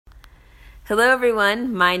Hello,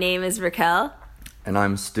 everyone. My name is Raquel. And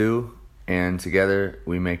I'm Stu, and together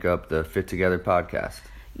we make up the Fit Together podcast.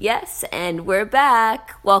 Yes, and we're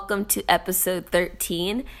back. Welcome to episode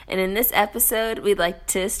 13. And in this episode, we'd like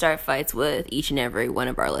to start fights with each and every one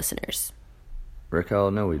of our listeners.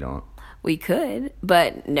 Raquel, no, we don't. We could,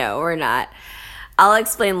 but no, we're not. I'll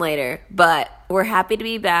explain later, but we're happy to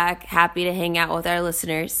be back, happy to hang out with our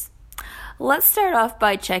listeners. Let's start off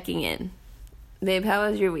by checking in. Babe, how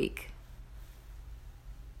was your week?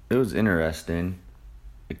 It was interesting.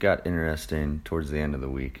 It got interesting towards the end of the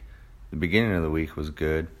week. The beginning of the week was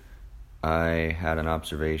good. I had an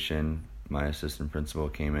observation. My assistant principal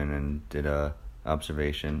came in and did a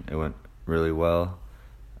observation. It went really well.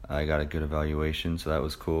 I got a good evaluation, so that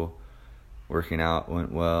was cool. Working out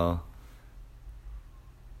went well.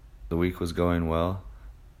 The week was going well.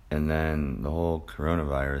 And then the whole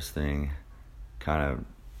coronavirus thing kind of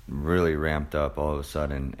really ramped up all of a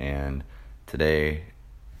sudden. And today,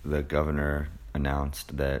 the governor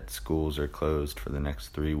announced that schools are closed for the next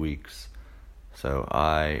 3 weeks. So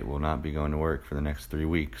I will not be going to work for the next 3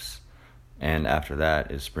 weeks. And after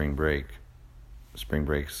that is spring break. Spring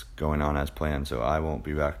break's going on as planned, so I won't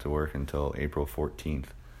be back to work until April 14th.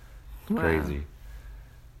 Wow. Crazy.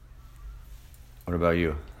 What about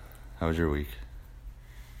you? How was your week?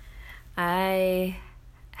 I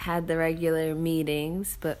had the regular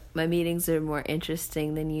meetings, but my meetings are more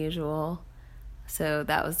interesting than usual. So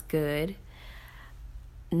that was good.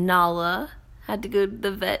 Nala had to go to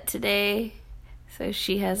the vet today. So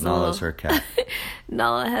she has Nala's her cat.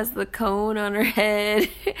 Nala has the cone on her head,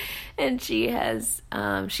 and she has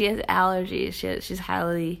allergies. She's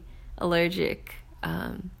highly allergic,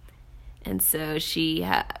 and so she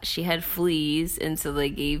had fleas, and so they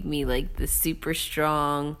gave me like the super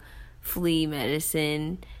strong flea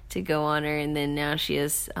medicine to go on her, and then now she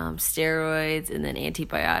has steroids and then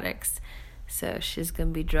antibiotics. So she's going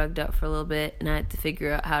to be drugged up for a little bit, and I have to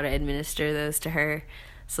figure out how to administer those to her.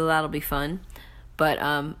 So that'll be fun. But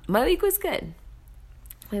my week was good.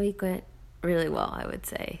 My week went really well, I would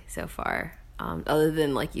say, so far. Other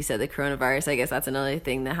than, like you said, the coronavirus, I guess that's another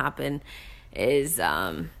thing that happened is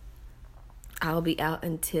I'll be out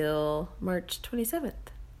until March 27th.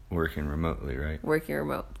 Working remotely, right? Working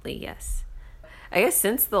remotely, yes. I guess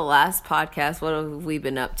since the last podcast, what have we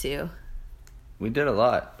been up to? We did a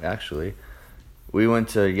lot, actually. We went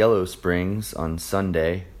to Yellow Springs on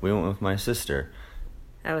Sunday. We went with my sister.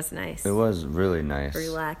 That was nice. It was really nice.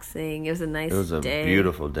 Relaxing. It was a nice day. It was a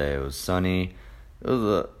beautiful day. It was sunny. It was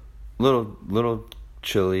a little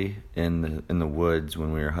chilly in the woods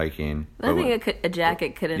when we were hiking. I think a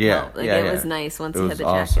jacket couldn't help. It was nice once you had the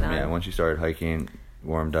awesome, jacket on. Yeah, once you started hiking,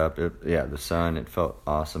 warmed up. The sun, it felt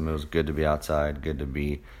awesome. It was good to be outside, good to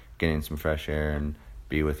be getting some fresh air and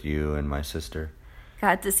be with you and my sister.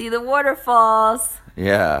 Got to see the waterfalls.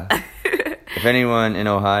 Yeah. If anyone in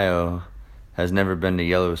Ohio has never been to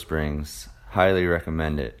Yellow Springs, highly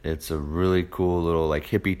recommend it. It's a really cool little like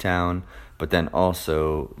hippie town, but then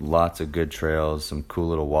also lots of good trails, some cool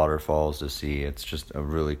little waterfalls to see. It's just a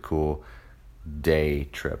really cool day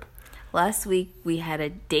trip. Last week we had a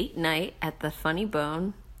date night at the Funny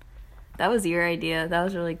Bone. That was your idea. That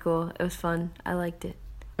was really cool. It was fun. I liked it.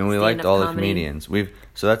 And we liked all the comedians.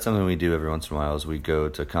 So that's something we do every once in a while is we go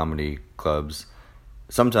to comedy clubs.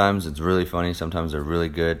 Sometimes it's really funny. Sometimes they're really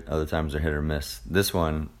good. Other times they're hit or miss. This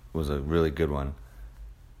one was a really good one.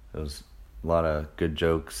 It was a lot of good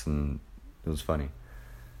jokes and it was funny.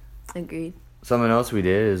 Agreed. Something else we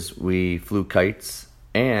did is we flew kites,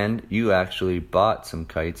 and you actually bought some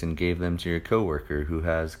kites and gave them to your coworker who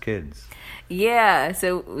has kids. Yeah,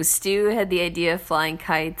 so Stu had the idea of flying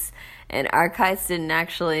kites, and our kites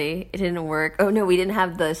it didn't work. Oh no, we didn't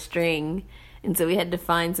have the string, and so we had to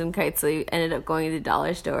find some kites, so we ended up going to the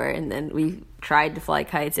dollar store, and then we tried to fly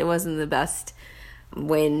kites. It wasn't the best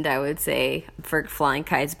wind, I would say, for flying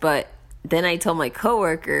kites, but then I told my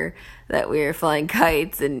coworker that we were flying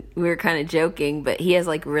kites, and we were kind of joking, but he has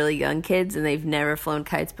like really young kids and they've never flown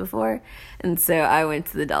kites before. And so I went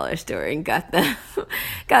to the dollar store and got them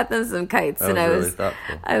some kites. That was really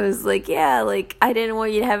thoughtful. I was like, yeah, like I didn't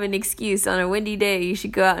want you to have an excuse on a windy day. You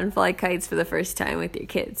should go out and fly kites for the first time with your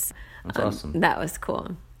kids. That's awesome. That was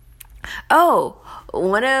cool. Oh,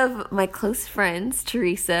 one of my close friends,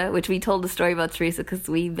 Teresa, which we told the story about Teresa because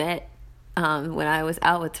we met when I was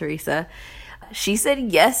out with Teresa, she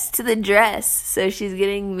said yes to the dress. So she's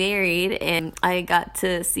getting married, and I got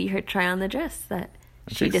to see her try on the dress that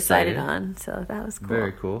she decided on. So that was cool.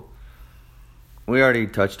 Very cool. We already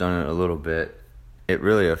touched on it a little bit. It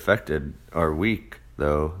really affected our week,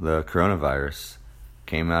 though. The coronavirus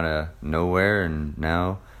came out of nowhere, and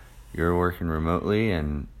now you're working remotely,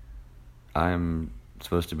 and I'm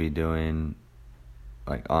supposed to be doing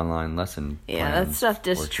like online lesson Yeah, that stuff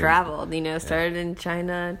just kids. traveled. Started in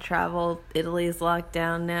China, traveled. Italy's locked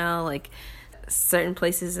down now. Like certain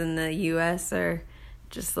places in the U.S. are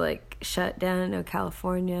just like shut down.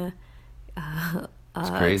 California, It's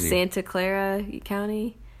crazy. Santa Clara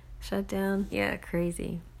County shut down. Yeah,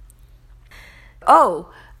 crazy. Oh,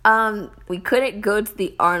 we couldn't go to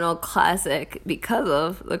the Arnold Classic because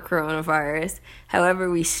of the coronavirus. However,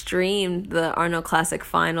 we streamed the Arnold Classic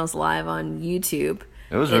finals live on YouTube.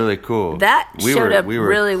 It was really cool. That showed up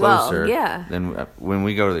really well. Yeah. Then when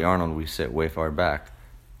we go to the Arnold, we sit way far back.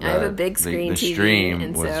 I have a big screen the TV. The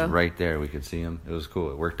stream was right there. We could see him. It was cool.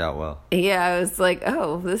 It worked out well. Yeah, I was like,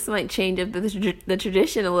 oh, this might change up the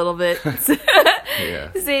tradition a little bit.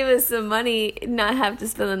 Yeah. Save us some money, not have to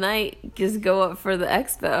spend the night, just go up for the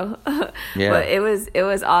expo. Yeah. But it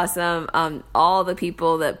was awesome. All the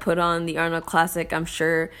people that put on the Arnold Classic, I'm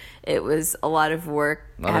sure it was a lot of work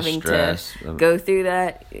having to go through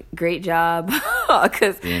that. Great job.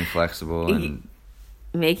 'Cause being flexible and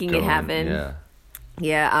making it happen. Yeah.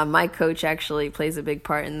 Yeah, my coach actually plays a big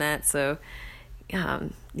part in that. So,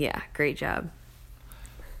 yeah, great job.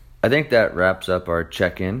 I think that wraps up our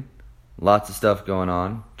check-in. Lots of stuff going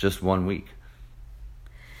on. Just 1 week.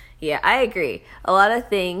 Yeah, I agree. A lot of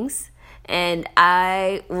things. And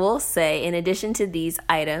I will say, in addition to these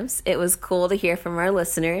items, it was cool to hear from our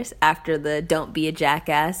listeners after the Don't Be a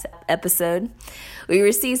Jackass episode. We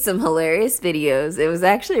received some hilarious videos. It was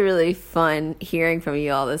actually really fun hearing from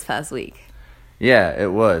you all this past week. Yeah,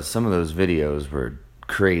 it was. Some of those videos were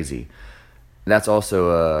crazy. That's also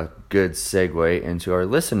a good segue into our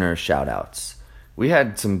listener shout-outs. We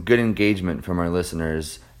had some good engagement from our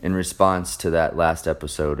listeners in response to that last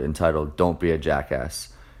episode entitled Don't Be a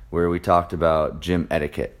Jackass, where we talked about gym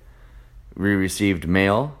etiquette. We received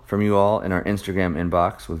mail from you all in our Instagram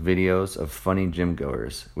inbox with videos of funny gym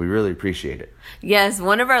goers. We really appreciate it. Yes,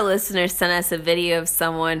 one of our listeners sent us a video of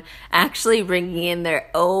someone actually bringing in their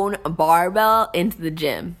own barbell into the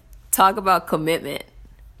gym. Talk about commitment.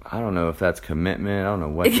 I don't know if that's commitment. I don't know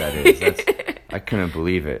what that is. I couldn't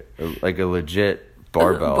believe it. Like a legit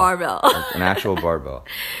barbell. Like an actual barbell.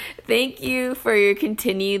 Thank you for your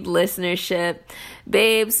continued listenership.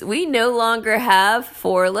 Babes, we no longer have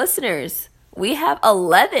 4 listeners. We have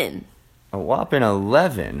 11. A whopping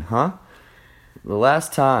 11, huh? The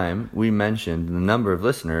last time we mentioned the number of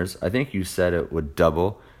listeners, I think you said it would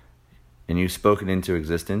double, and you spoke it into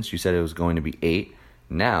existence. You said it was going to be 8.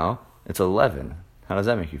 Now it's 11. How does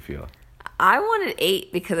that make you feel? I wanted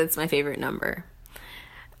 8 because it's my favorite number.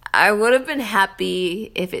 I would have been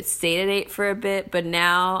happy if it stayed at 8 for a bit, but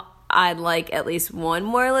now I'd like at least one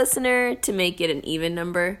more listener to make it an even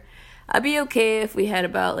number. I'd be okay if we had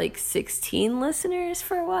about like 16 listeners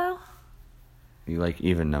for a while. You like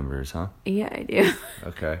even numbers, huh? Yeah, I do.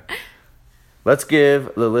 Okay. Let's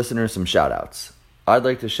give the listeners some shout-outs. I'd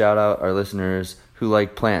like to shout out our listeners who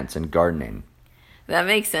like plants and gardening. That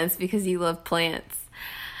makes sense because you love plants.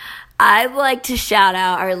 I'd like to shout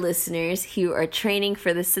out our listeners who are training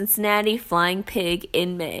for the Cincinnati Flying Pig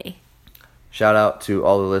in May. Shout out to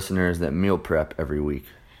all the listeners that meal prep every week.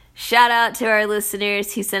 Shout out to our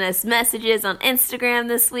listeners who sent us messages on Instagram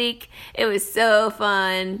this week. It was so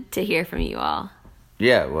fun to hear from you all.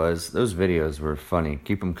 Yeah, it was. Those videos were funny.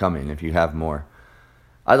 Keep them coming if you have more.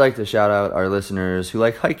 I'd like to shout out our listeners who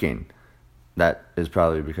like hiking. That is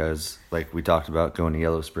probably because, like we talked about, going to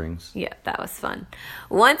Yellow Springs. Yeah, that was fun.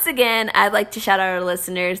 Once again, I'd like to shout out our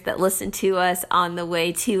listeners that listen to us on the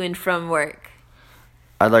way to and from work.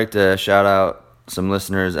 I'd like to shout out some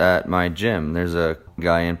listeners at my gym. There's a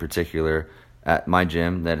guy in particular at my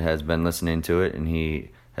gym that has been listening to it, and he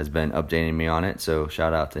has been updating me on it, so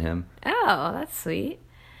shout out to him. Oh, that's sweet.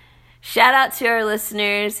 Shout out to our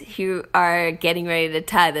listeners who are getting ready to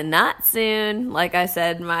tie the knot soon. Like I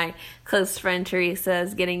said, my close friend Teresa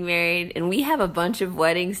is getting married, and we have a bunch of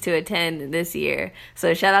weddings to attend this year.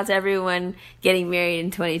 So shout out to everyone getting married in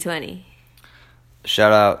 2020.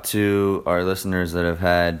 Shout out to our listeners that have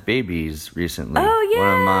had babies recently. Oh,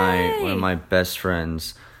 yay! One of my best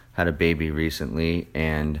friends had a baby recently,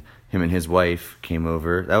 and him and his wife came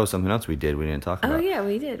over. That was something else we did. We didn't talk about. Oh yeah,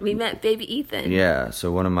 we did. We met baby Ethan. Yeah,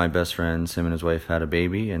 so one of my best friends, him and his wife had a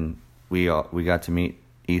baby, and we got to meet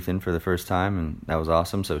Ethan for the first time, and that was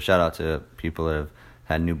awesome. So shout out to people that have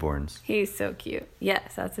had newborns. He's so cute.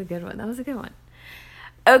 Yes, that's a good one. That was a good one.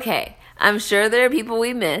 Okay, I'm sure there are people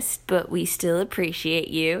we missed, but we still appreciate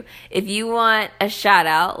you. If you want a shout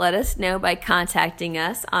out, let us know by contacting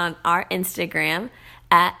us on our Instagram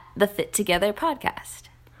at the Fit Together Podcast.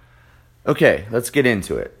 Okay, let's get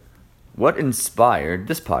into it. What inspired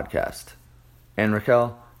this podcast? And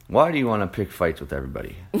Raquel, Why do you want to pick fights with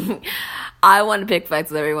everybody? I want to pick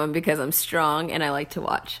fights with everyone because I'm strong and I like to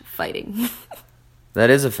watch fighting. That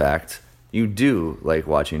is a fact. You do like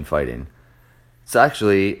watching fighting. It's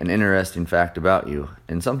actually an interesting fact about you,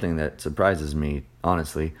 and something that surprises me,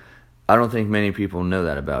 honestly. I don't think many people know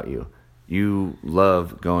that about you. You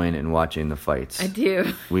love going and watching the fights. I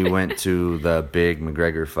do. We went to the big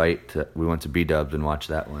McGregor fight. We went to B-Dubs and watched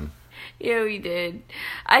that one. Yeah, we did.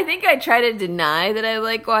 I think I try to deny that I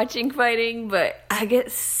like watching fighting, but I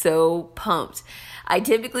get so pumped. I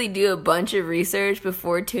typically do a bunch of research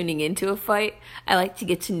before tuning into a fight. I like to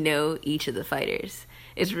get to know each of the fighters.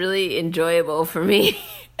 It's really enjoyable for me.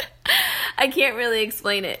 I can't really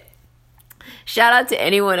explain it. Shout out to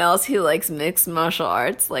anyone else who likes mixed martial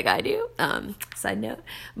arts like I do. Side note.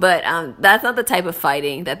 But that's not the type of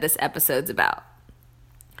fighting that this episode's about.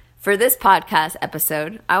 For this podcast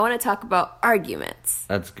episode, I want to talk about arguments.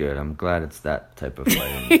 That's good. I'm glad it's that type of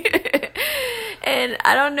fighting. And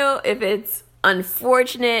I don't know if it's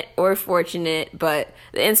unfortunate or fortunate, but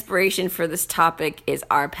the inspiration for this topic is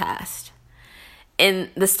our past.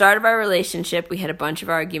 In the start of our relationship, we had a bunch of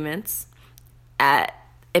arguments. At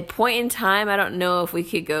a point in time, I don't know if we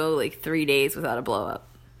could go like 3 days without a blow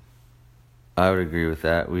up. I would agree with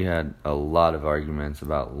that. We had a lot of arguments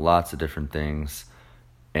about lots of different things.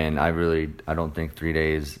 And I don't think 3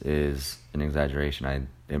 days is an exaggeration.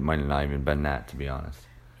 It might have not even been that, to be honest.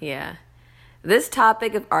 Yeah. This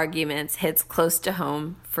topic of arguments hits close to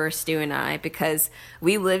home for Stu and I because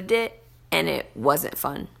we lived it and it wasn't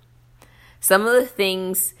fun. Some of the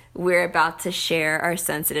things we're about to share are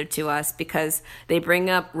sensitive to us because they bring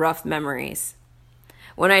up rough memories.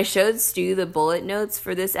 When I showed Stu the bullet notes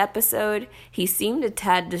for this episode, he seemed a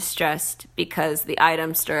tad distressed because the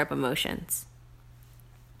items stir up emotions.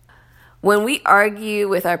 When we argue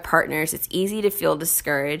with our partners, it's easy to feel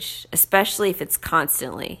discouraged, especially if it's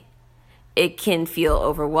constantly. It can feel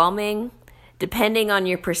overwhelming. Depending on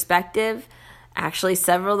your perspective, actually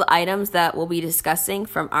several of the items that we'll be discussing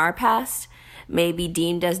from our past may be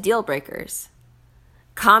deemed as deal breakers.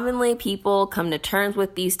 Commonly, people come to terms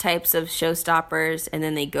with these types of showstoppers and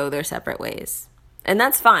then they go their separate ways. And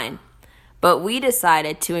that's fine. But we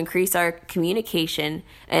decided to increase our communication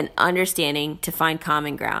and understanding to find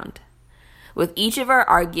common ground. With each of our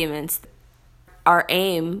arguments, our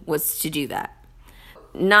aim was to do that.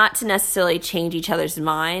 Not to necessarily change each other's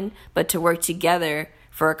mind, but to work together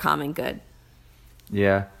for a common good.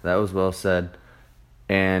 Yeah, that was well said.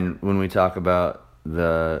 And when we talk about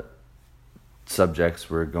the subjects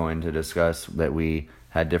we're going to discuss that we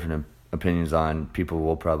had different opinions on, people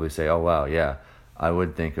will probably say, oh, wow, yeah, I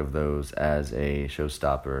would think of those as a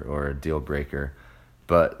showstopper or a deal breaker.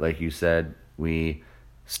 But like you said, we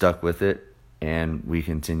stuck with it. And we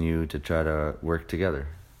continue to try to work together.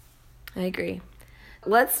 I agree.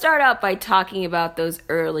 Let's start out by talking about those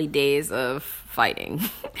early days of fighting.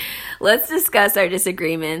 Let's discuss our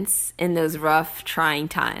disagreements in those rough, trying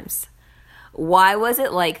times. Why was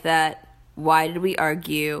it like that? Why did we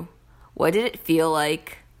argue? What did it feel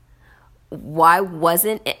like? Why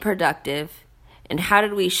wasn't it productive? And how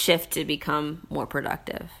did we shift to become more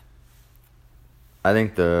productive? I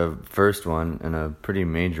think the first one, and a pretty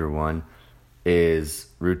major one, is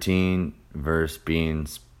routine versus being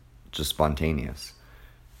just spontaneous.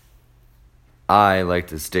 I like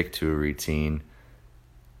to stick to a routine.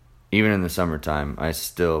 Even in the summertime,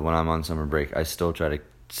 when I'm on summer break, I still try to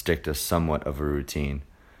stick to somewhat of a routine.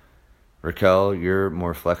 Raquel, you're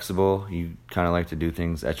more flexible. You kind of like to do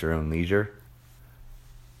things at your own leisure.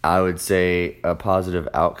 I would say a positive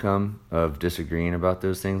outcome of disagreeing about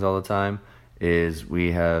those things all the time is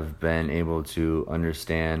we have been able to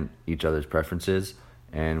understand each other's preferences,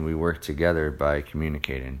 and we work together by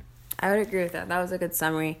communicating. I would agree with that. That was a good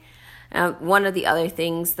summary. One of the other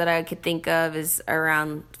things that I could think of is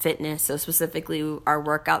around fitness, so specifically our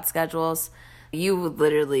workout schedules. You would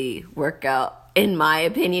literally work out, in my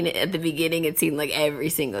opinion, at the beginning, it seemed like every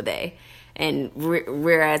single day. And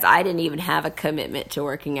whereas I didn't even have a commitment to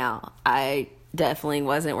working out, I definitely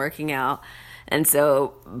wasn't working out. And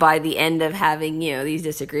so by the end of having, these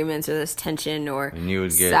disagreements or this tension or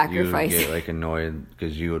sacrifice. You would get like annoyed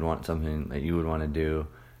because you would want something that you would want to do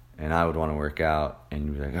and I would want to work out and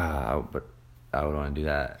you'd be like, but I would want to do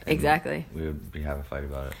that. And exactly. We would have a fight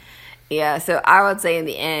about it. Yeah, so I would say in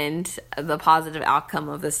the end, the positive outcome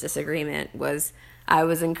of this disagreement was I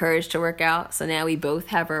was encouraged to work out. So now we both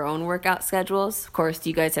have our own workout schedules. Of course,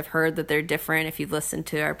 you guys have heard that they're different if you've listened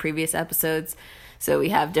to our previous episodes. So we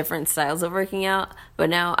have different styles of working out, but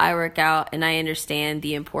now I work out and I understand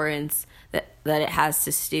the importance that it has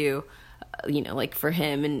to Stu, like for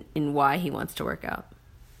him and why he wants to work out.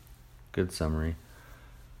 Good summary.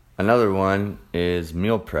 Another one is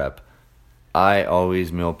meal prep. I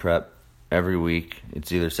always meal prep every week.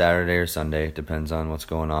 It's either Saturday or Sunday. It depends on what's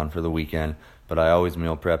going on for the weekend. But I always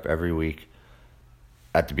meal prep every week.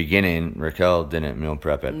 At the beginning, Raquel didn't meal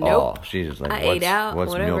prep at all. She was like,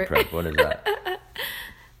 what's meal prep? What is that?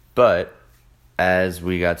 But as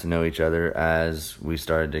we got to know each other, as we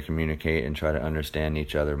started to communicate and try to understand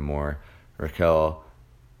each other more, Raquel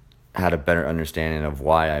had a better understanding of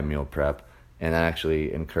why I meal prep, and that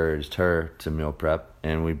actually encouraged her to meal prep,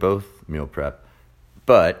 and we both meal prep,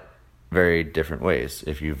 but very different ways.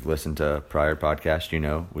 If you've listened to prior podcasts, you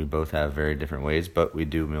know we both have very different ways, but we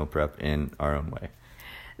do meal prep in our own way.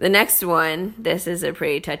 The next one, this is a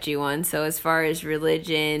pretty touchy one. So as far as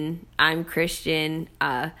religion, I'm Christian.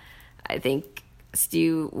 I think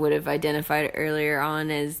Stu would have identified earlier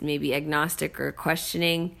on as maybe agnostic or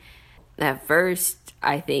questioning. At first,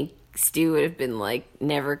 I think Stu would have been like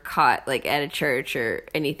never caught like at a church or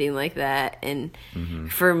anything like that. And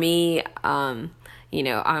for me, I'm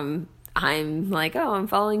like, oh, I'm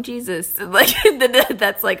following Jesus. Like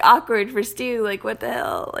that's like awkward for Stu. Like, what the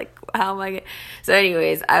hell? Like, how am I? So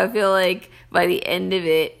anyways, I feel like by the end of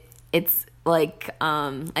it, it's like,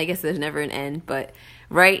 I guess there's never an end, but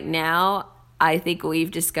right now, I think what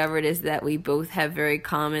we've discovered is that we both have very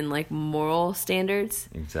common like moral standards.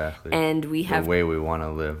 Exactly. And we have the way we want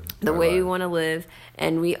to live. We want to live.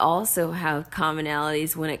 And we also have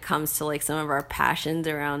commonalities when it comes to like some of our passions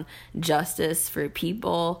around justice for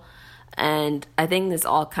people. And I think this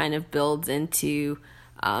all kind of builds into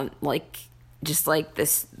like just like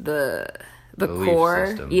this the belief core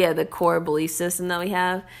system. The core belief system that we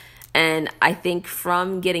have. And I think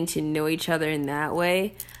from getting to know each other in that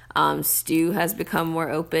way, Stu has become more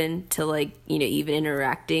open to like, even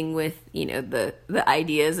interacting with, the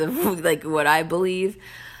ideas of like what I believe.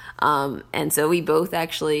 And so we both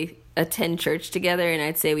actually attend church together, and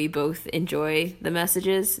I'd say we both enjoy the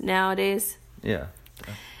messages nowadays. Yeah.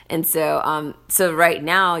 And so, so right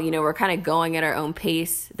now, we're kind of going at our own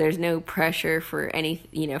pace. There's no pressure for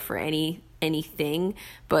anything,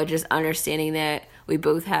 but just understanding that we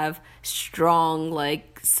both have strong,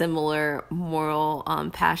 like similar moral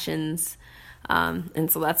passions.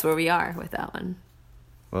 And so that's where we are with that one.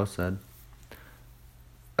 Well said.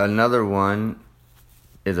 Another one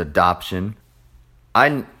is adoption.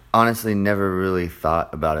 I honestly never really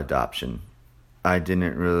thought about adoption. I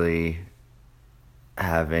didn't really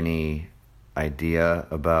have any idea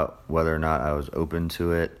about whether or not I was open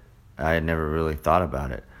to it. I had never really thought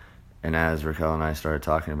about it. And as Raquel and I started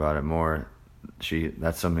talking about it more,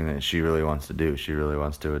 that's something that she really wants to do. She really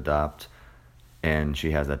wants to adopt, and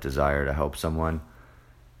she has that desire to help someone.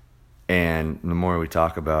 And the more we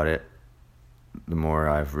talk about it, the more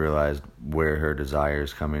I've realized where her desire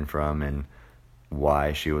is coming from and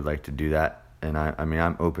why she would like to do that. And I mean,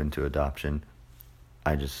 I'm open to adoption.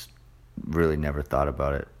 I just really never thought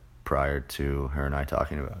about it prior to her and I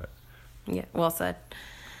talking about it. Yeah, well said.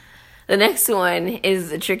 The next one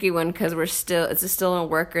is a tricky one because it's still a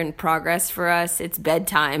work in progress for us. It's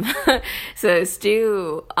bedtime. So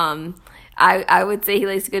Stu, I would say he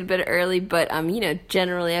likes to go to bed early, but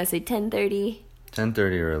generally I would say 10:30.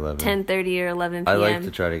 10:30 or 11. 10:30 or 11 p.m. I like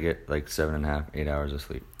to try to get like 7.5, 8 hours of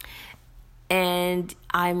sleep. And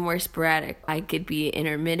I'm more sporadic. I could be an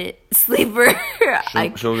intermittent sleeper.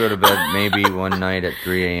 She'll go to bed maybe one night at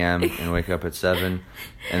 3 a.m. and wake up at 7.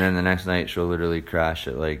 And then the next night she'll literally crash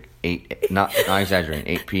at like 8, not exaggerating,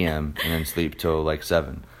 8 p.m. and then sleep till like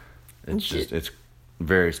 7. It's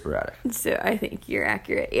very sporadic. So I think you're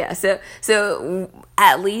accurate. Yeah. So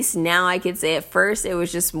at least now I could say at first it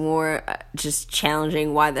was just more just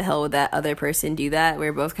challenging. Why the hell would that other person do that? We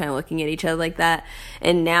were both kind of looking at each other like that.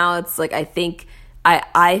 And now it's like, I think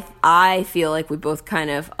I feel like we both kind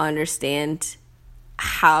of understand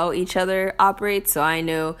how each other operates. So I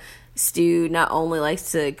know Stu not only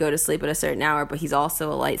likes to go to sleep at a certain hour, but he's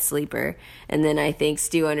also a light sleeper. And then I think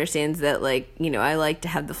Stu understands that, like, I like to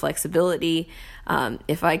have the flexibility.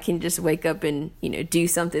 If I can just wake up and, do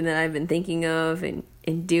something that I've been thinking of and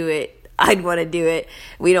do it, I'd want to do it.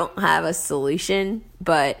 We don't have a solution,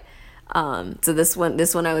 but so this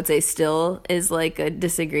one I would say still is like a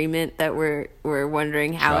disagreement that we're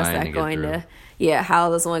wondering how is that going to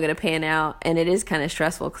how is this one going to pan out. And it is kind of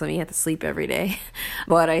stressful because you have to sleep every day.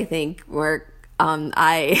 But I think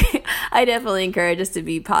I definitely encourage us to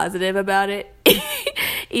be positive about it,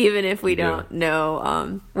 even if we don't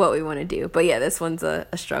know what we want to do. But yeah, this one's a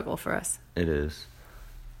struggle for us. It is.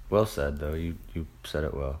 Well said, though. You said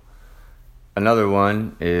it well. Another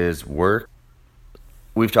one is work.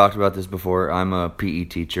 We've talked about this before. I'm a PE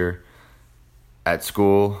teacher at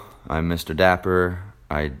school. I'm Mr. Dapper.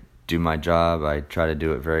 I do my job. I try to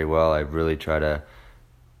do it very well. I really try to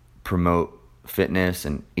promote fitness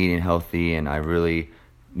and eating healthy, and I really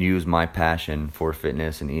use my passion for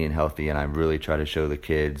fitness and eating healthy, and I really try to show the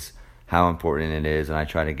kids how important it is, and I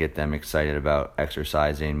try to get them excited about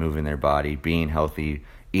exercising, moving their body, being healthy,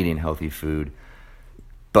 eating healthy food.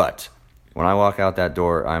 But when I walk out that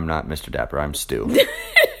door, I'm not Mr. Dapper, I'm Stu.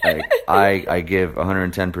 Like, I give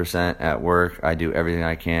 110% at work. I do everything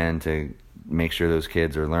I can to make sure those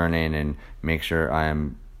kids are learning and make sure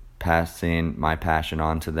I'm passing my passion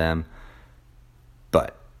on to them.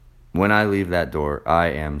 But when I leave that door, I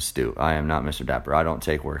am Stu. I am not Mr. Dapper. I don't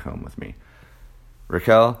take work home with me.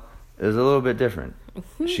 Raquel is a little bit different.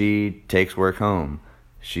 She takes work home.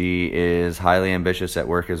 She is highly ambitious at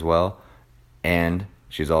work as well, and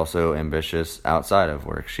she's also ambitious outside of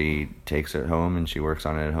work. She takes it home and she works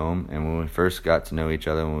on it at home. And when we first got to know each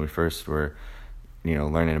other, when we first were,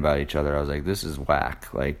 learning about each other, I was like, this is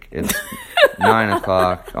whack. Like, it's 9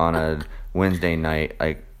 o'clock on a Wednesday night.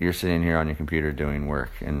 Like, you're sitting here on your computer doing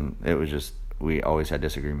work. And it was just, we always had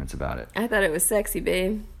disagreements about it. I thought it was sexy,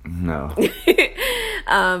 babe. No.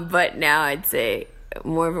 But now I'd say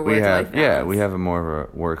more of a work-life balance. Yeah, we have a more of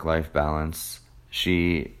a work-life balance.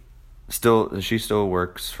 She still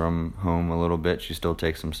works from home a little bit. She still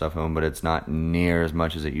takes some stuff home, but it's not near as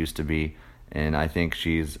much as it used to be. And I think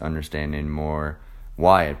she's understanding more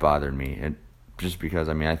why it bothered me. Just because,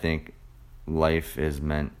 I think life is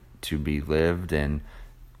meant to be lived, and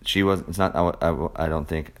she wasn't. It's not. I don't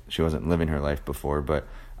think she wasn't living her life before, but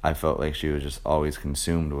I felt like she was just always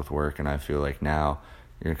consumed with work, and I feel like now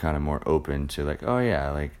you're kind of more open to like, oh yeah,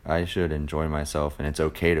 like I should enjoy myself, and it's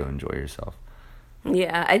okay to enjoy yourself.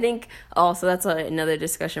 Yeah, I think also that's another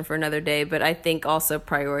discussion for another day, but I think also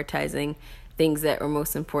prioritizing things that were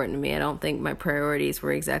most important to me. I don't think my priorities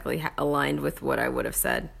were exactly aligned with what I would have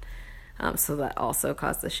said. So that also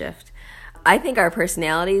caused the shift. I think our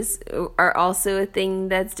personalities are also a thing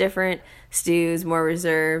that's different. Stu's more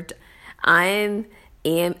reserved. I'm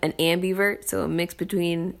an ambivert, so a mix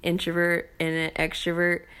between introvert and an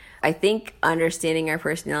extrovert. I think understanding our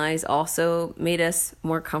personalities also made us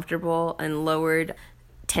more comfortable and lowered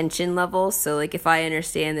tension levels. So like if I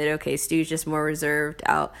understand that, okay, Stu's just more reserved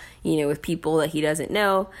out, with people that he doesn't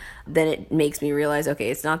know, then it makes me realize, okay,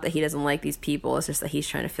 it's not that he doesn't like these people, it's just that he's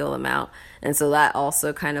trying to feel them out. And so that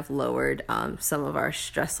also kind of lowered some of our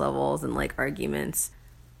stress levels and like arguments.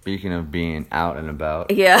 Speaking of being out and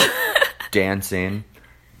about, yeah, dancing.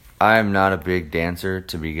 I'm not a big dancer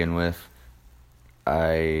to begin with.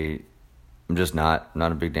 I'm just not a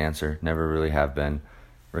big dancer. Never really have been.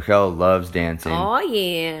 Raquel loves dancing. Oh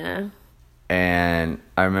yeah. And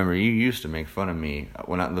I remember you used to make fun of me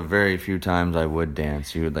the very few times I would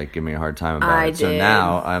dance. You would like give me a hard time about it. So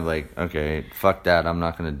now I'm like, okay, fuck that. I'm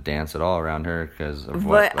not going to dance at all around her because of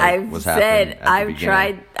what was happening at the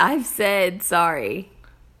beginning. I've said sorry.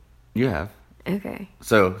 You have. Okay.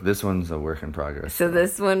 So this one's a work in progress. So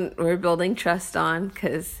this one we're building trust on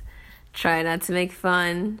because try not to make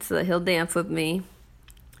fun so that he'll dance with me.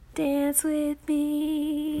 Dance with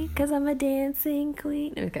me because I'm a dancing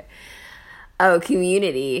queen. Okay. Oh,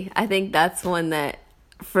 community. I think that's one that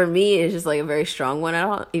for me is just like a very strong one. I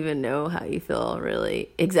don't even know how you feel really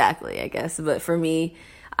exactly, I guess. But for me,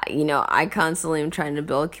 I constantly am trying to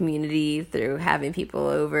build community through having people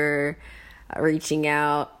over, reaching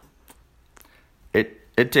out.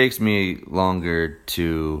 It takes me longer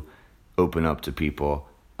to open up to people.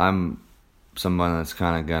 I'm someone that's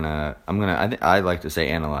kind of I like to say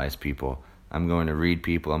analyze people. I'm going to read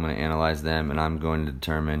people, I'm going to analyze them, and I'm going to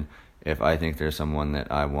determine if I think there's someone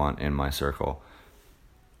that I want in my circle.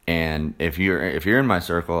 And if you're in my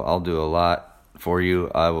circle, I'll do a lot for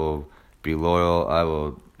you. I will be loyal. I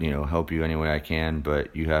will, help you any way I can,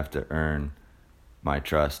 but you have to earn my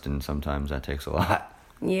trust, and sometimes that takes a lot.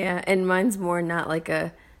 Yeah, and mine's more not like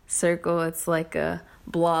a circle, it's like a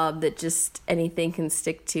blob that just anything can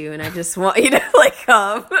stick to, and I just want you to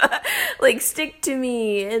like stick to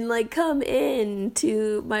me and like come in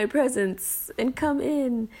to my presence and come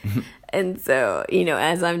in. And so,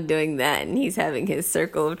 as I'm doing that and he's having his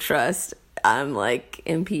circle of trust, I'm like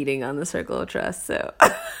impeding on the circle of trust. So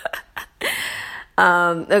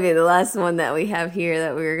okay, the last one that we have here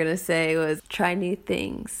that we were gonna say was try new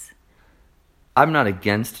things. I'm not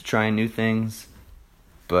against trying new things,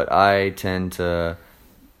 but I tend to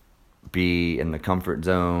be in the comfort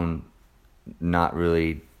zone, not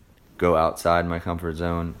really go outside my comfort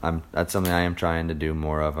zone. That's something I am trying to do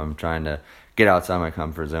more of. I'm trying to get outside my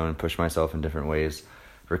comfort zone and push myself in different ways.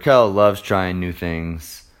 Raquel loves trying new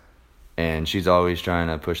things, and she's always trying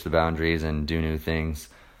to push the boundaries and do new things.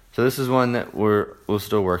 So this is one that we're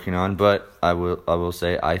still working on, but I will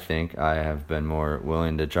say I think I have been more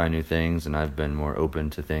willing to try new things, and I've been more open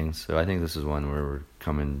to things. So I think this is one where we're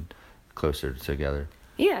coming closer together.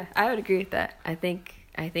 Yeah, I would agree with that. I think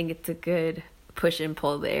it's a good push and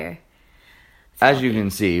pull there. As you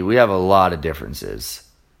can see, we have a lot of differences.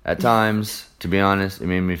 At times, to be honest, it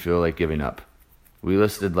made me feel like giving up. We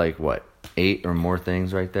listed 8 or more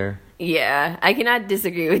things right there. Yeah, I cannot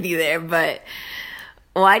disagree with you there, but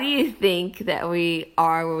why do you think that we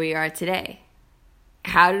are where we are today?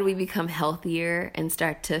 How did we become healthier and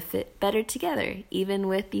start to fit better together, even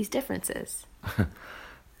with these differences?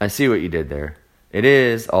 I see what you did there. It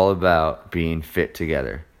is all about being fit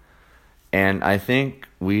together. And I think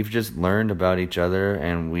we've just learned about each other,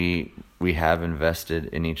 and we have invested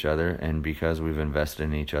in each other. And because we've invested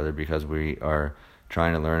in each other, because we are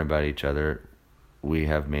trying to learn about each other, we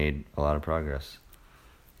have made a lot of progress.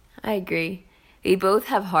 I agree. We both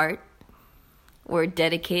have heart. We're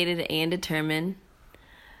dedicated and determined.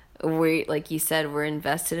 Like you said, we're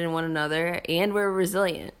invested in one another, and we're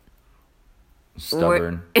resilient.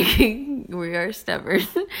 Stubborn. We are stubborn.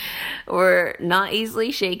 We're not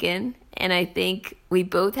easily shaken, and I think we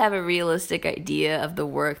both have a realistic idea of the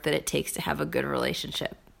work that it takes to have a good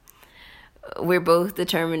relationship. We're both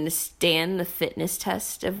determined to stand the fitness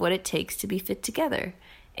test of what it takes to be fit together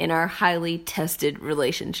in our highly tested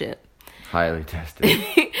relationship. Highly tested.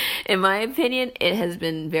 In my opinion, it has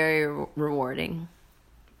been very rewarding.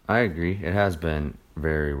 I agree. It has been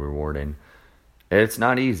very rewarding. It's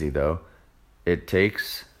not easy, though. It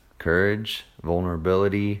takes courage,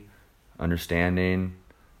 vulnerability, understanding,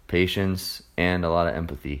 patience, and a lot of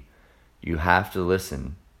empathy. You have to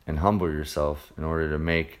listen and humble yourself in order to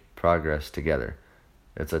make progress together.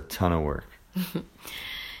 It's a ton of work.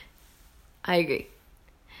 I agree.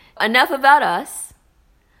 Enough about us.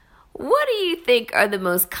 What do you think are the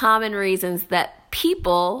most common reasons that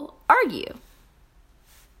people argue?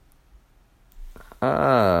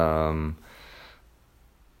 I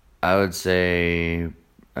would say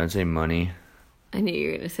money. I knew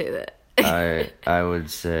you were going to say that. I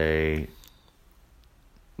would say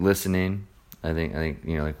listening. I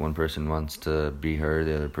think one person wants to be heard,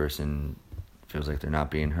 the other person feels like they're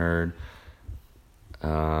not being heard.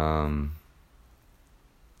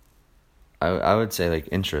 I would say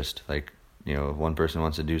interest. If one person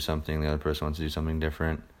wants to do something, the other person wants to do something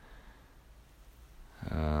different.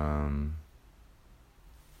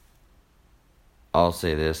 I'll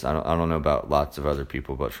say this. I don't know about lots of other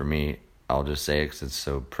people, but for me, I'll just say it because it's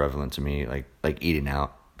so prevalent to me. Like eating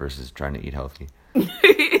out versus trying to eat healthy. And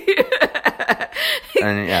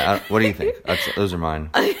yeah, what do you think? Those are mine.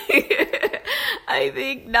 I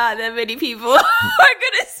think not that many people are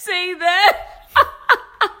gonna say that.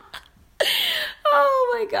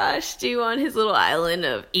 Oh my gosh, Stu on his little island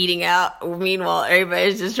of eating out. Meanwhile,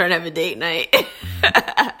 everybody's just trying to have a date night.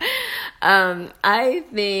 I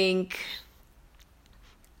think.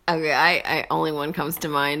 Okay, I only one comes to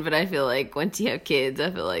mind, but I feel like once you have kids,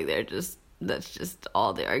 I feel like that's just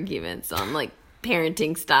all the arguments on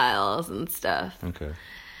parenting styles and stuff. Okay.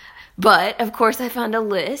 But of course, I found a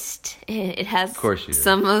list, and it has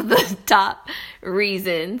some of the top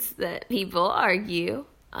reasons that people argue.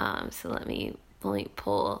 So let me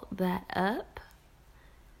pull that up.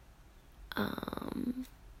 All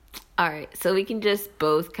right, so we can just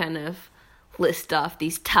both kind of list off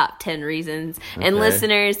these top 10 reasons. Okay. And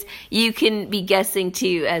listeners, you can be guessing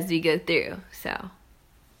too as we go through. So,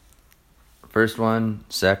 first one,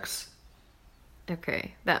 sex.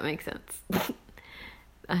 Okay, that makes sense.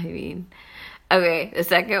 Okay, the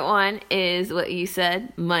second one is what you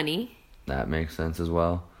said, money. That makes sense as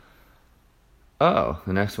well. Oh,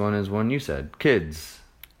 the next one is one you said, kids.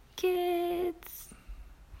 Kids.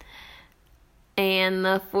 And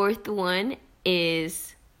the fourth one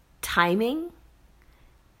is timing.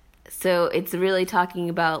 So it's really talking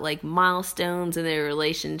about milestones in their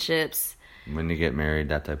relationships. When you get married,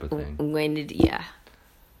 that type of thing. Yeah.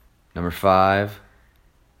 Number 5.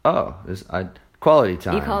 Oh, quality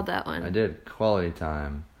time. You called that one. I did. Quality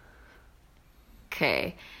time.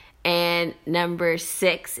 Okay. And number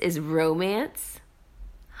 6 is romance.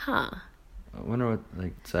 Huh. I wonder what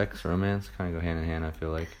sex, romance kind of go hand in hand, I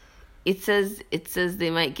feel like. It says they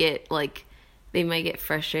might get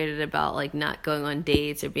frustrated about not going on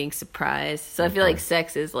dates or being surprised. So I feel like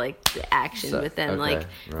sex is the action, but then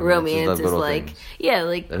romance is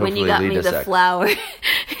when you got me the flower.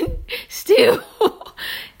 Stu,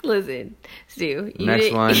 listen, Stu.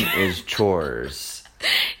 Next one is chores.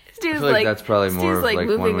 Stu's I feel like that's probably more of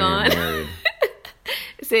moving one when on. you're married.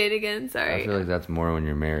 Say it again. Sorry. I feel like that's more when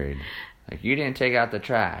you're married. You didn't take out the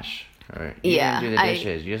trash. All right. You Yeah, didn't do the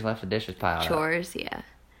dishes. You just left the dishes piled up. Chores, yeah.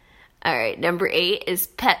 All right, number 8 is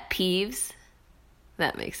pet peeves.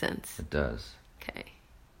 That makes sense. It does. Okay.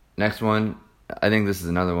 Next one, I think this is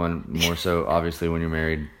another one, more so obviously when you're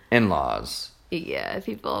married, in-laws. Yeah,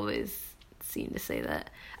 people always seem to say that.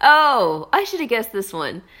 Oh, I should have guessed this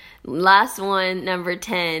one. Last one, number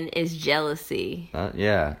 10, is jealousy.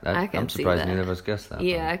 Yeah, I'm surprised neither of us guessed that.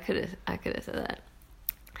 Yeah, I could have said that.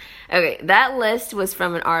 Okay, that list was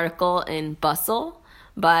from an article in Bustle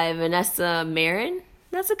by Vanessa Marin.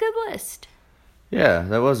 That's a good list. Yeah,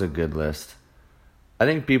 that was a good list. I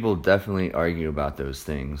think people definitely argue about those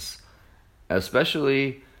things,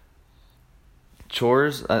 especially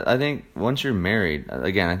chores. I think once you're married,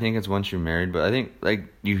 again, I think it's once you're married, but I think like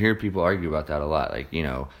you hear people argue about that a lot. Like,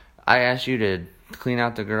 I asked you to clean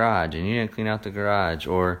out the garage and you didn't clean out the garage,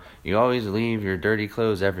 or you always leave your dirty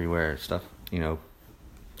clothes everywhere, stuff,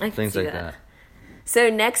 things like that. So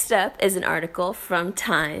next up is an article from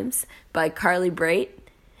Times by Carly Bright,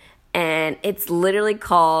 and it's literally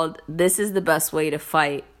called "This is the Best Way to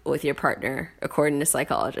Fight with Your Partner," according to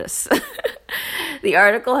psychologists. The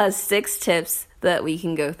article has 6 tips that we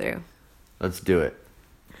can go through. Let's do it.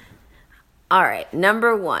 All right,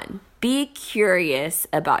 number 1, be curious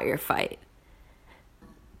about your fight.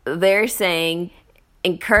 They're saying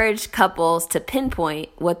encourage couples to pinpoint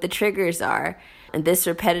what the triggers are in this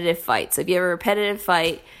repetitive fight. So if you have a repetitive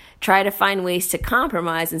fight, try to find ways to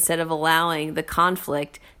compromise instead of allowing the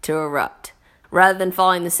conflict to erupt. Rather than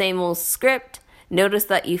following the same old script, notice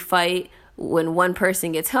that you fight when one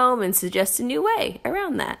person gets home and suggest a new way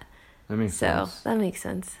around that. That makes sense. So that makes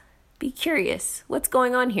sense. Be curious. What's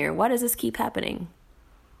going on here? Why does this keep happening?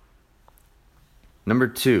 Number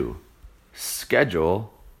 2,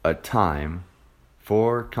 schedule a time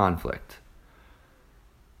for conflict.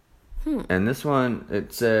 And this one,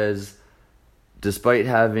 it says, despite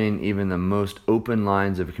having even the most open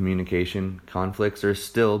lines of communication, conflicts are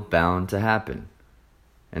still bound to happen.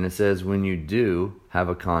 And it says when you do have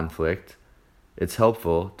a conflict, it's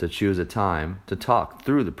helpful to choose a time to talk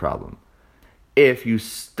through the problem. If you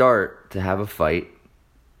start to have a fight,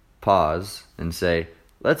 pause and say,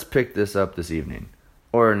 let's pick this up this evening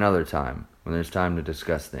or another time when there's time to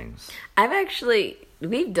discuss things.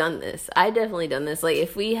 We've done this. I definitely done this. Like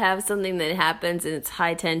if we have something that happens and it's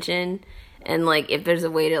high tension, and like if there's a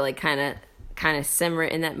way to like kind of simmer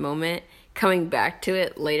it in that moment, coming back to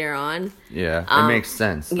it later on. Yeah, it makes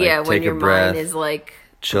sense. Like, yeah, when take your a breath, mind is like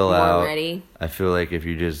chill more out. ready. I feel like if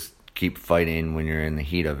you just keep fighting when you're in the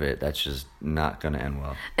heat of it, that's just not going to end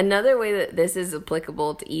well. Another way that this is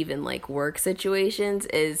applicable to even like work situations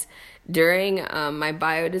is during my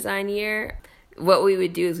biodesign year, what we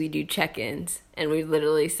would do is we do check-ins and we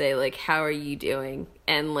literally say like, how are you doing?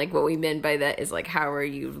 And like what we meant by that is like, how are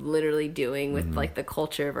you literally doing with like the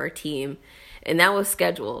culture of our team? And that was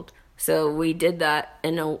scheduled. So we did that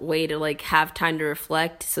in a way to like have time to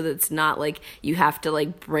reflect, so that it's not like you have to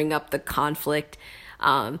like bring up the conflict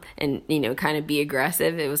and kind of be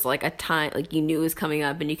aggressive. It was like a time, like you knew it was coming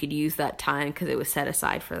up and you could use that time because it was set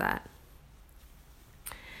aside for that.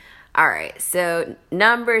 All right, so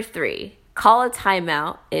number 3, call a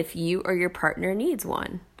timeout if you or your partner needs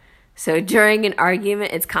one. So during an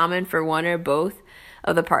argument, it's common for one or both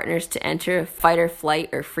of the partners to enter a fight or flight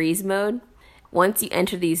or freeze mode. Once you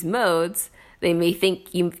enter these modes, they may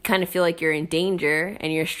think you kind of feel like you're in danger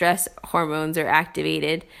and your stress hormones are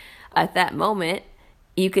activated. At that moment,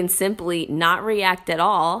 you can simply not react at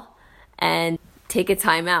all and take a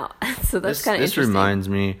time out. So that's kind of interesting. This reminds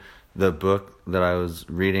me, the book that I was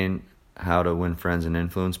reading, How to Win Friends and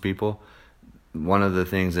Influence People, one of the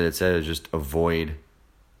things that it said is just avoid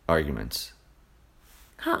arguments.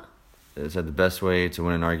 Huh. It said the best way to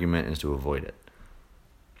win an argument is to avoid it.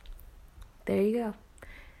 There you go.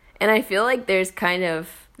 And I feel like there's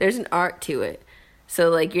an art to it. So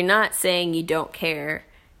like you're not saying you don't care.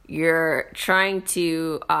 You're trying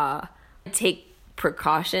to take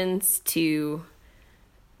precautions to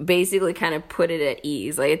basically kind of put it at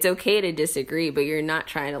ease. Like it's okay to disagree, but you're not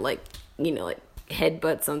trying to like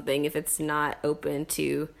headbutt something if it's not open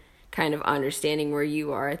to kind of understanding where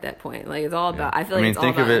you are at that point. Like it's all about, I feel like it's all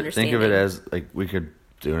about understanding. Think of it as like we could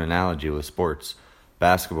do an analogy with sports.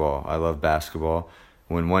 Basketball. I love basketball.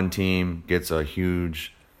 When one team gets a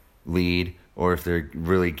huge lead, or if they're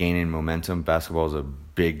really gaining momentum, basketball is a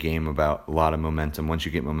big game about a lot of momentum. Once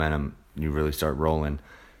you get momentum, you really start rolling.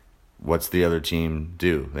 What's the other team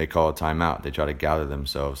do? They call a timeout. They try to gather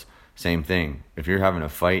themselves. Same thing. If you're having a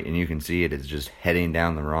fight and you can see it's just heading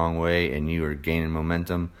down the wrong way and you are gaining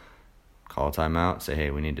momentum, call a timeout. Say, hey,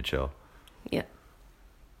 we need to chill. Yeah.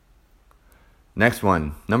 Next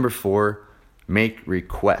one, number 4. Make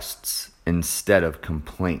requests instead of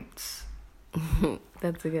complaints.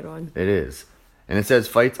 That's a good one. It is. And it says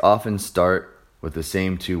fights often start with the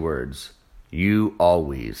same two words. You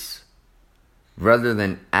always. Rather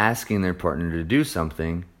than asking their partner to do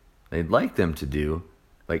something they'd like them to do,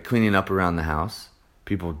 like cleaning up around the house,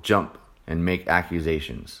 people jump and make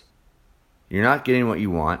accusations. You're not getting what you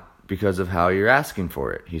want because of how you're asking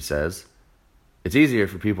for it, he says. It's easier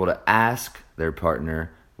for people to ask their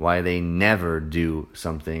partner why they never do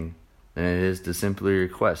something than it is to simply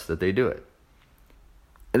request that they do it.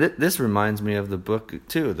 This reminds me of the book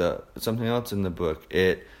too. Something else in the book.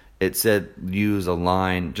 It said use a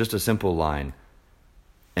line, just a simple line,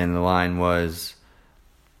 and the line was,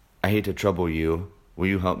 "I hate to trouble you. Will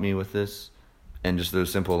you help me with this?" And just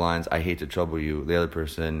those simple lines, "I hate to trouble you." The other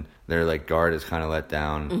person, their like guard is kind of let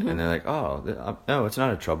down, and they're like, "Oh, no, it's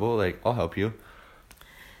not a trouble. Like, I'll help you."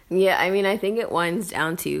 Yeah, I mean, I think it winds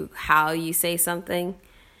down to how you say something.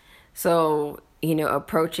 So,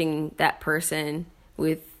 approaching that person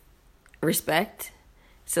with respect.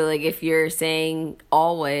 So, like, if you're saying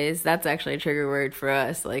always, that's actually a trigger word for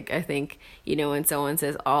us. Like, I think, when someone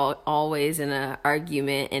says always in an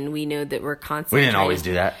argument and we know that we're constantly... We didn't always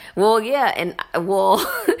do that. Well, yeah. And,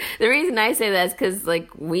 the reason I say that is because, like,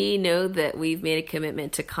 we know that we've made a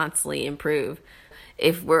commitment to constantly improve.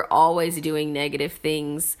 If we're always doing negative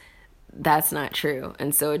things, that's not true.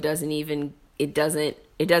 And so it doesn't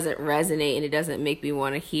resonate, and it doesn't make me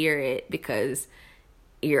want to hear it because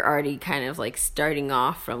you're already kind of like starting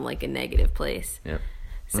off from like a negative place. Yep.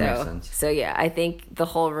 That makes sense. So yeah, I think the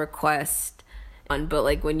whole request but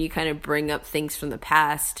like when you kind of bring up things from the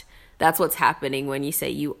past, that's what's happening when you say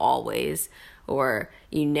you always or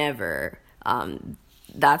you never.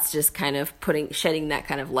 That's just kind of shedding that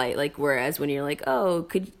kind of light. Like, whereas when you're like, oh,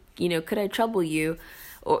 could I trouble you?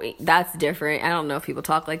 Or that's different. I don't know if people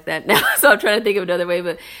talk like that now, so I'm trying to think of another way,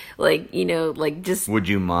 but like, like just... Would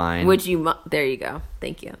you mind? There you go.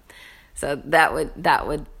 Thank you. So that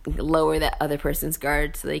would lower that other person's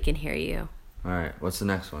guard so they can hear you. All right. What's the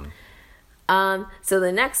next one? So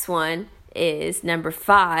the next one is number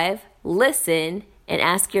 5, listen and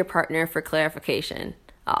ask your partner for clarification.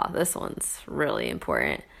 Oh, this one's really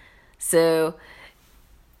important. So,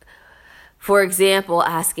 for example,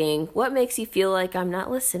 asking, what makes you feel like I'm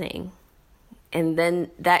not listening? And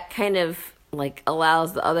then that kind of like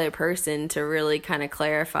allows the other person to really kind of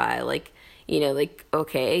clarify, like, like,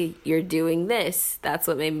 okay, you're doing this. That's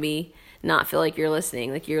what made me not feel like you're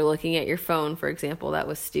listening. Like, you're looking at your phone, for example. That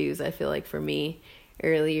was Stu's, I feel like, for me.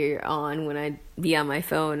 Earlier on when I'd be on my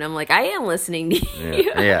phone, I'm like, I am listening to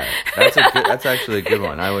you. Yeah. That's actually a good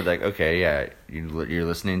one. I would like, okay, yeah, you're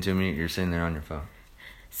listening to me. You're sitting there on your phone.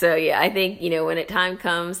 So yeah, I think, when it time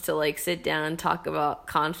comes to like sit down and talk about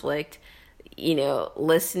conflict,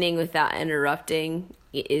 listening without interrupting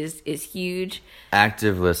is huge.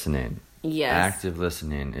 Active listening. Yes. Active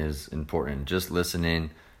listening is important. Just listening,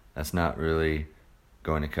 that's not really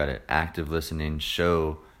going to cut it. Active listening,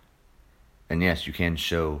 and yes, you can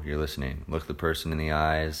show you're listening. Look the person in the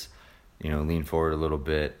eyes, lean forward a little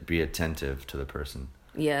bit, be attentive to the person.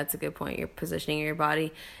 Yeah, that's a good point. You're positioning your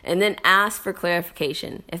body. And then ask for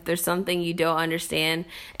clarification. If there's something you don't understand,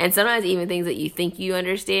 and sometimes even things that you think you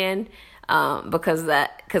understand, because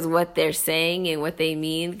what they're saying and what they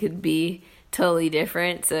mean could be totally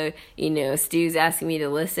different. So, Stu's asking me to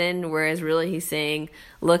listen, whereas really he's saying,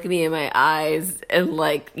 look me in my eyes and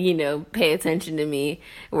like, pay attention to me.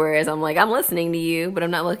 Whereas I'm like, I'm listening to you, but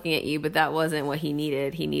I'm not looking at you. But that wasn't what he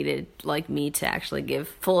needed. He needed like me to actually give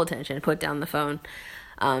full attention, put down the phone.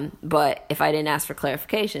 But if I didn't ask for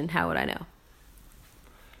clarification, how would I know?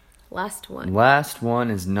 Last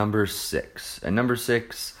one is number 6. And number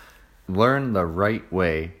 6, learn the right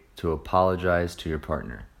way to apologize to your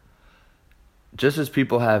partner. Just as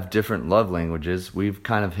people have different love languages, we've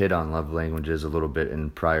kind of hit on love languages a little bit in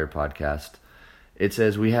prior podcast. It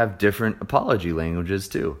says we have different apology languages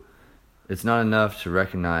too. It's not enough to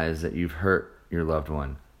recognize that you've hurt your loved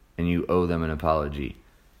one and you owe them an apology.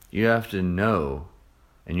 You have to know,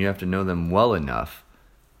 and you have to know them well enough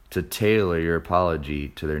to tailor your apology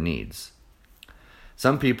to their needs.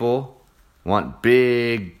 Some people want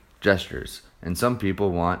big gestures, and some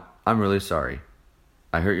people want, I'm really sorry.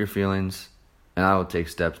 I hurt your feelings, and I will take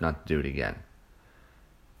steps not to do it again.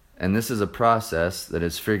 And this is a process that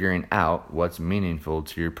is figuring out what's meaningful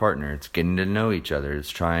to your partner. It's getting to know each other. It's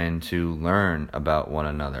trying to learn about one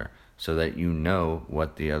another so that you know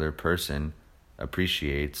what the other person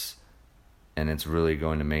appreciates, and it's really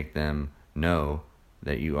going to make them know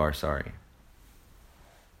that you are sorry.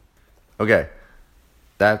 Okay,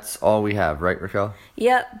 that's all we have, right, Raquel?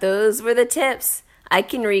 Yep, those were the tips. I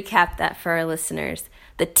can recap that for our listeners.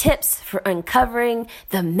 The tips for uncovering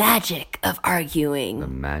the magic of arguing. The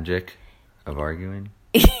magic of arguing?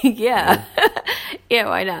 Yeah. Yeah,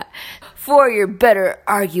 why not? For your better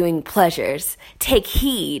arguing pleasures, take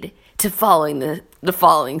heed to following the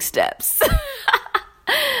following steps.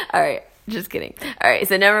 All right, just kidding. All right,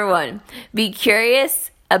 so number 1, be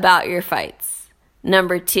curious about your fights.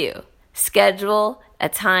 Number 2, schedule a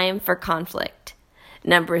time for conflict.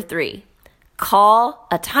 Number 3, call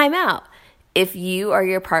a timeout if you or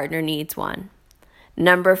your partner needs one.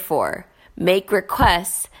 Number 4, make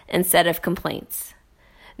requests instead of complaints.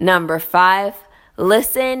 Number 5,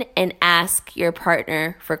 listen and ask your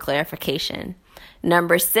partner for clarification.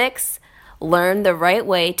 Number 6, learn the right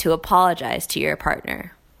way to apologize to your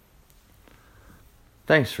partner.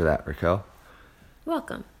 Thanks for that, Raquel.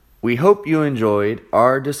 Welcome. We hope you enjoyed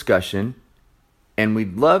our discussion, and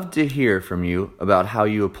we'd love to hear from you about how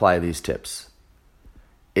you apply these tips.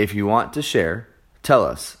 If you want to share, tell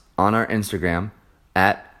us on our Instagram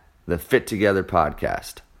at the Fit Together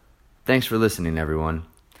Podcast. Thanks for listening, everyone.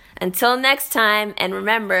 Until next time, and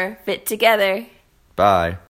remember, fit together. Bye.